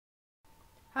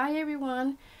Hi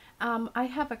everyone. I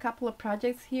have a couple of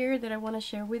projects here that I want to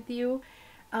share with you.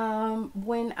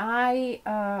 When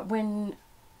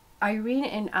Irene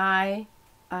and I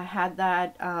had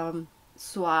that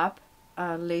swap,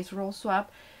 lace roll swap,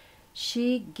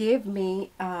 she gave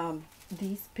me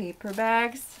these paper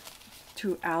bags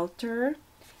to alter,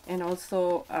 and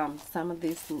also some of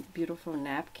these beautiful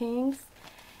napkins.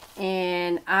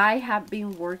 And I have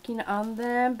been working on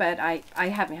them, but I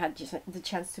haven't had just the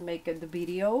chance to make the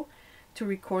video, to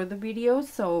record the video.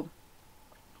 So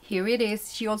here it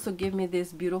is. She also gave me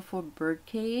this beautiful bird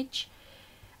cage.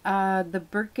 The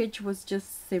bird cage was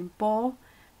just simple,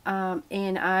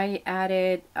 and I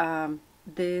added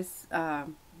this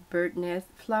bird nest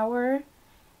flower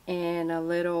and a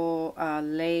little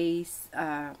lace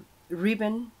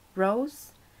ribbon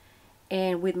rose,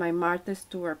 and with my Martha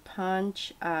Stewart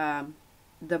punch,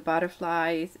 the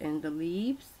butterflies and the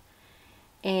leaves,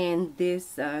 and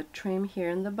this trim here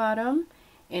in the bottom,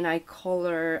 and I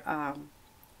color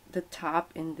the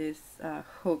top in this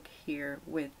hook here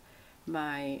with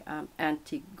my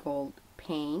antique gold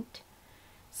paint.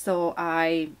 So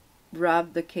I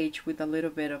rub the cage with a little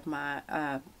bit of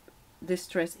my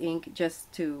distress ink just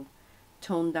to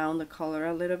tone down the color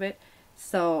a little bit.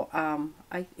 So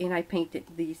I painted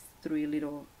these three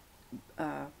little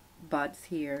buds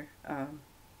here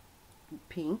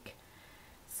pink.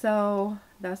 So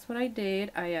that's what I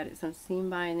did. I added some seam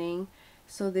binding.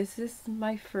 So this is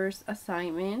my first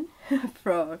assignment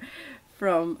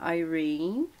from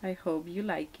Irene. I hope you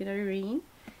like it, Irene,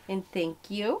 and thank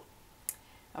you.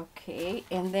 Okay,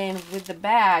 and then with the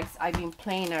bags, I've been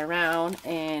playing around,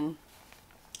 and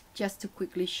just to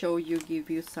quickly show you, give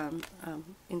you some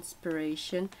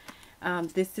inspiration.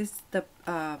 This is the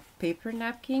paper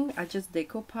napkin. I just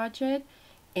decoupaged it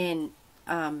and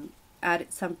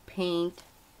added some paint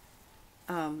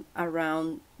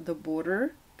around the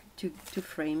border to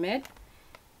frame it.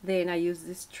 Then I use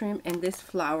this trim and this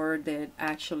flower that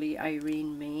actually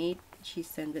Irene made. She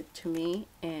sent it to me,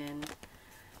 and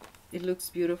it looks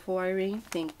beautiful, Irene.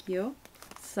 Thank you.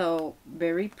 So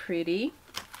very pretty.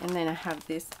 And then I have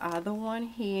this other one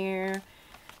here.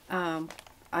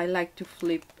 I like to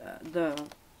flip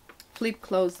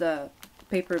close the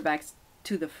paper bags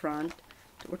to the front,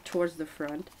 or towards the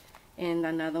front. And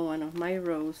another one of my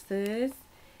roses,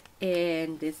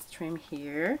 and this trim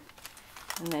here.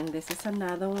 And then this is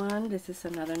another one. This is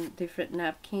another different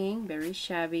napkin, very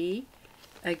shabby.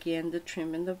 Again, the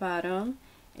trim in the bottom.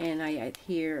 And I add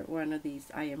here one of these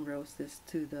I am roses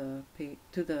to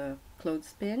the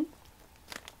clothespin.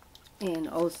 And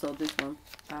also this one,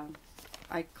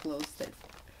 I closed it,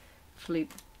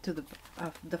 flip to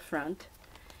the front.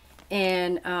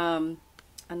 And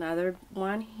another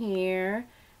one here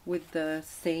with the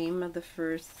same the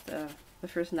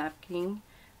first napkin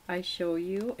I show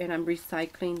you, and I'm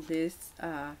recycling this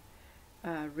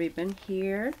ribbon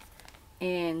here,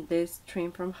 and this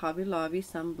trim from Hobby Lobby,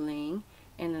 some bling,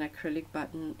 and an acrylic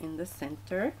button in the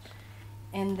center.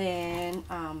 And then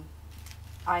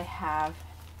I have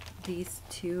these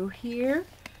two here.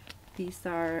 These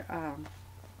are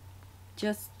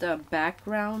just a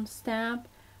background stamp,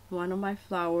 one of my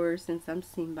flowers and some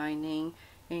seam binding,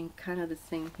 and kind of the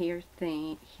same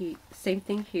same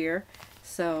thing here.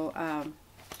 So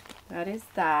that is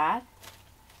that.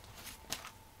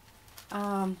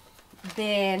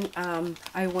 Then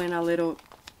I went a little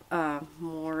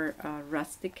more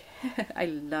rustic. I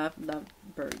love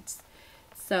birds.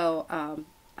 So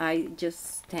I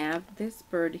just stamped this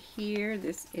bird here,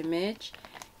 this image,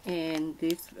 and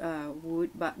this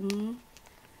wood button,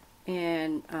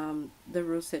 and the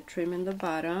rosette trim in the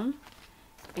bottom,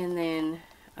 and then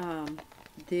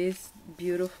this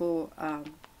beautiful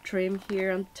trim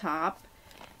here on top,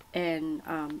 and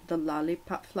the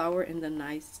lollipop flower and the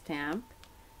nice stamp.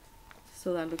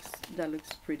 So that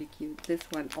looks pretty cute. This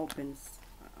one opens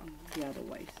the other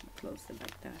way, so close it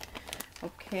like that.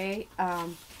 Okay.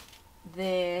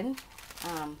 Then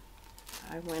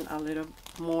I went a little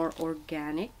more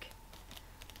organic.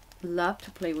 Love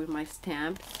to play with my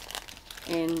stamps,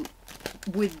 and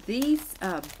with these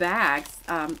bags,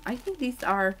 I think these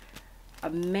are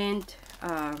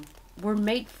were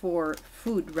made for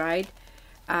food, right?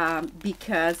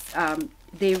 Because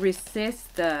they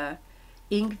resist the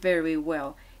ink very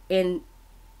well, and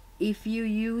if you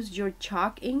use your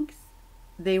chalk inks,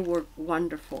 they work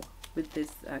wonderful with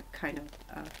this kind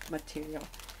of material.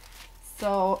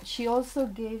 So she also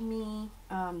gave me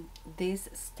this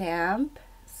stamp,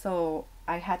 so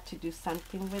I had to do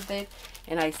something with it,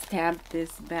 and I stamped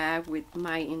this bag with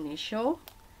my initial.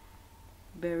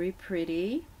 Very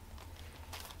pretty.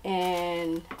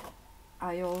 And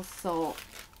I also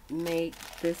make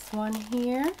this one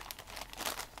here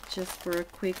just for a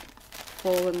quick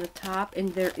fold on the top,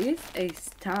 and there is a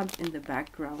stamp in the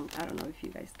background. I don't know if you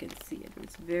guys can see it,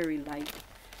 it's very light.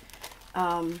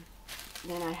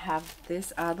 Then I have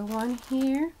this other one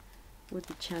here with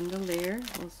the chandelier,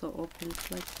 also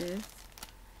opens like this.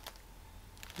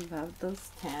 Love those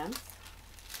stamps.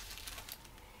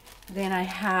 Then I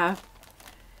have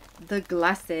the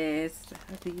glasses.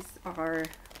 These are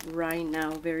right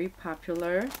now very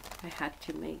popular. I had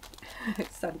to make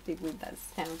something with that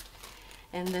stamp.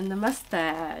 And then the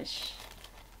mustache,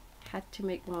 had to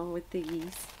make one with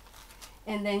these.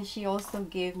 And then she also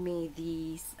gave me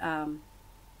these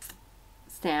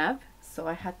stamp, so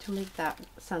I had to make that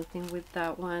something with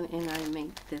that one, and I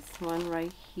made this one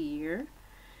right here.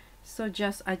 So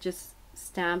I just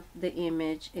stamped the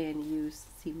image and used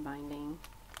seam binding.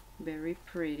 Very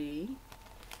pretty.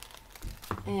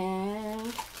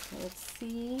 And let's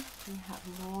see, we have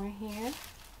more here.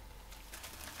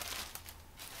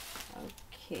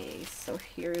 Okay, so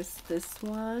here's this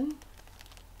one.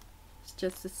 It's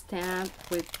just a stamp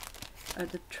with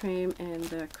the trim and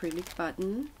the acrylic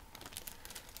button.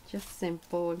 Just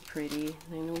simple and pretty.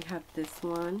 Then we have this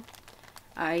one.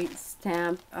 I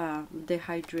stamped the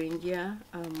hydrangea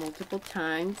multiple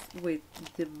times with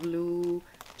the blue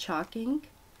chalk ink,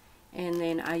 and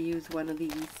then I used one of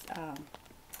these.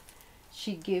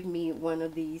 She gave me one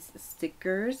of these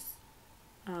stickers.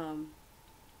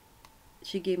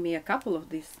 She gave me a couple of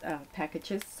these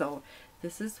packages, so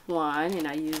this is one, and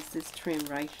I use this trim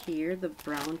right here, the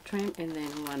brown trim, and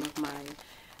then one of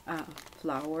my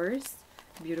flowers,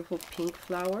 beautiful pink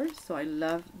flowers. So I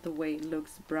love the way it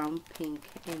looks, brown, pink,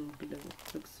 and blue.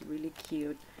 Looks really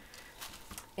cute.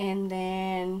 And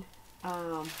then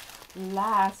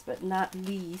last but not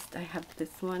least, I have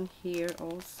this one here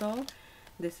also.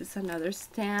 This is another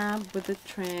stamp with the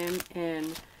trim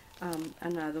and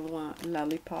another one,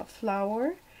 lollipop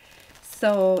flower.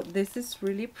 So this is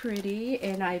really pretty,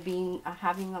 and I've been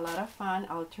having a lot of fun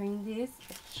altering this.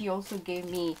 She also gave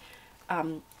me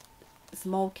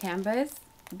small canvas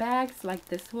bags like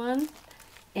this one,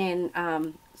 and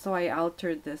so I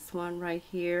altered this one right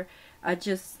here. I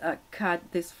just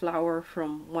cut this flower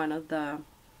from one of the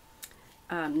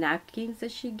napkins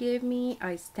that she gave me.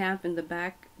 I stamped in the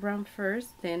background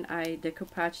first, then I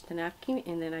decoupaged the napkin,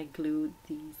 and then I glued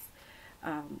these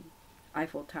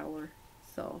Eiffel Tower.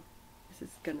 So this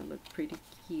is gonna look pretty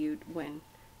cute when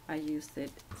I use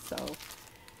it. So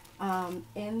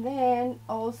and then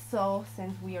also,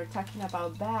 since we are talking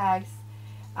about bags,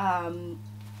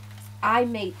 I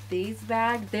made this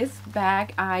bag. This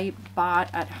bag I bought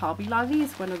at Hobby Lobby.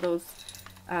 It's one of those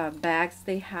bags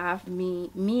they have,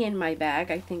 me and my bag,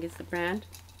 I think is the brand.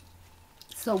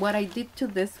 So what I did to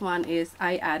this one is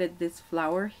I added this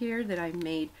flower here that I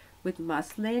made with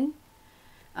muslin,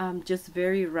 just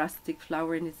very rustic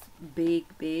flower, and it's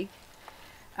big.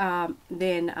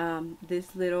 Then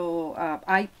this little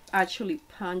I actually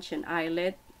punch an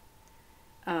eyelet,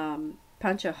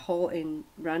 punch a hole and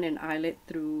run an eyelet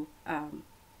through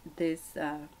this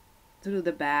through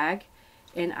the bag,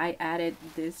 and I added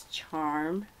this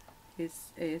charm.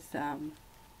 This is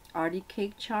Artie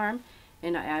Cake charm,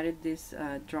 and I added this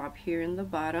drop here in the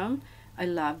bottom. I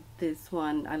love this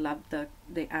one. I love the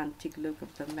antique look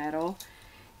of the metal.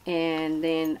 And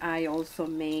then I also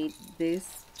made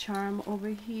this charm over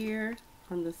here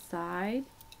on the side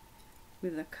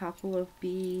with a couple of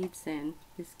beads and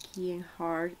this key and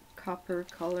heart copper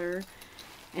color,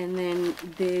 and then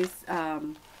this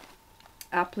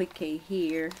applique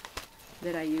here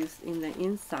that I use in the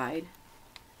inside,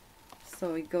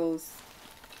 so it goes,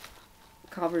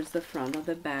 covers the front of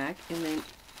the bag. And then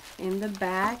in the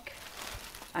back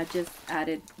I just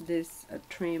added this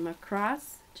trim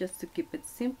across, just to keep it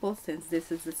simple, since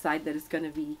this is the side that is going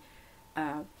to be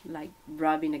like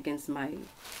rubbing against my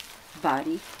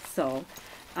body. So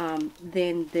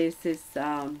then this is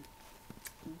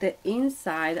the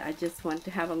inside. I just want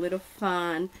to have a little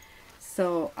fun,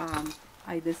 so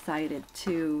I decided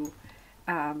to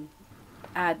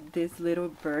add this little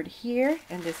bird here,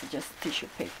 and this is just tissue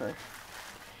paper.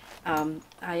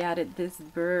 I added this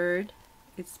bird.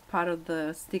 It's part of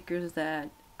the stickers that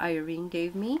Irene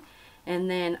gave me.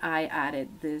 And then I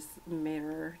added this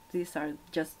mirror. These are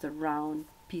just the round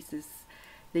pieces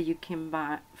that you can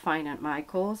find at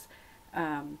Michael's.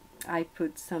 I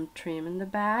put some trim in the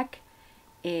back,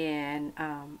 and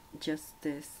just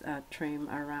this trim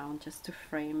around just to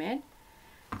frame it.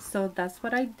 So that's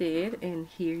what I did. And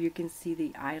here you can see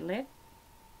the eyelet,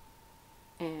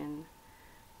 and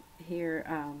here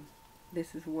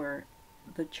this is where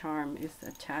the charm is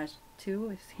attached to,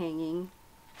 is hanging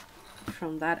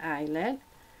from that eyelet.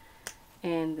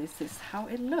 and this is how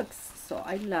it looks. So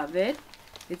I love it.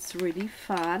 It's really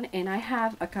fun, and I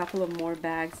have a couple of more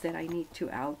bags that I need to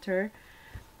alter.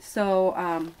 So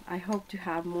I hope to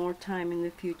have more time in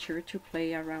the future to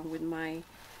play around with my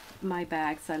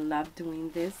bags. I love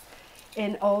doing this.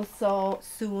 And also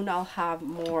soon I'll have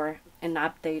an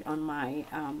update on my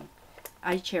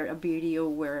I share a video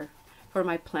where for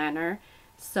my planner.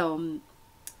 So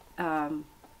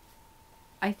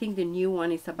I think the new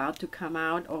one is about to come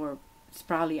out, or it's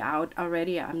probably out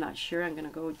already. I'm not sure. I'm gonna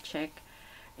go check,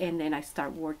 and then I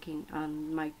start working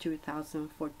on my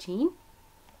 2014.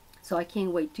 So I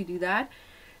can't wait to do that.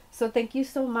 So thank you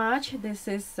so much. This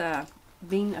is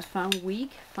been a fun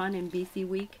week, fun and busy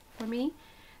week for me.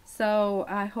 So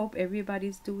I hope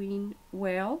everybody's doing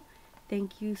well.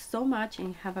 Thank you so much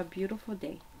and have a beautiful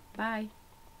day. Bye.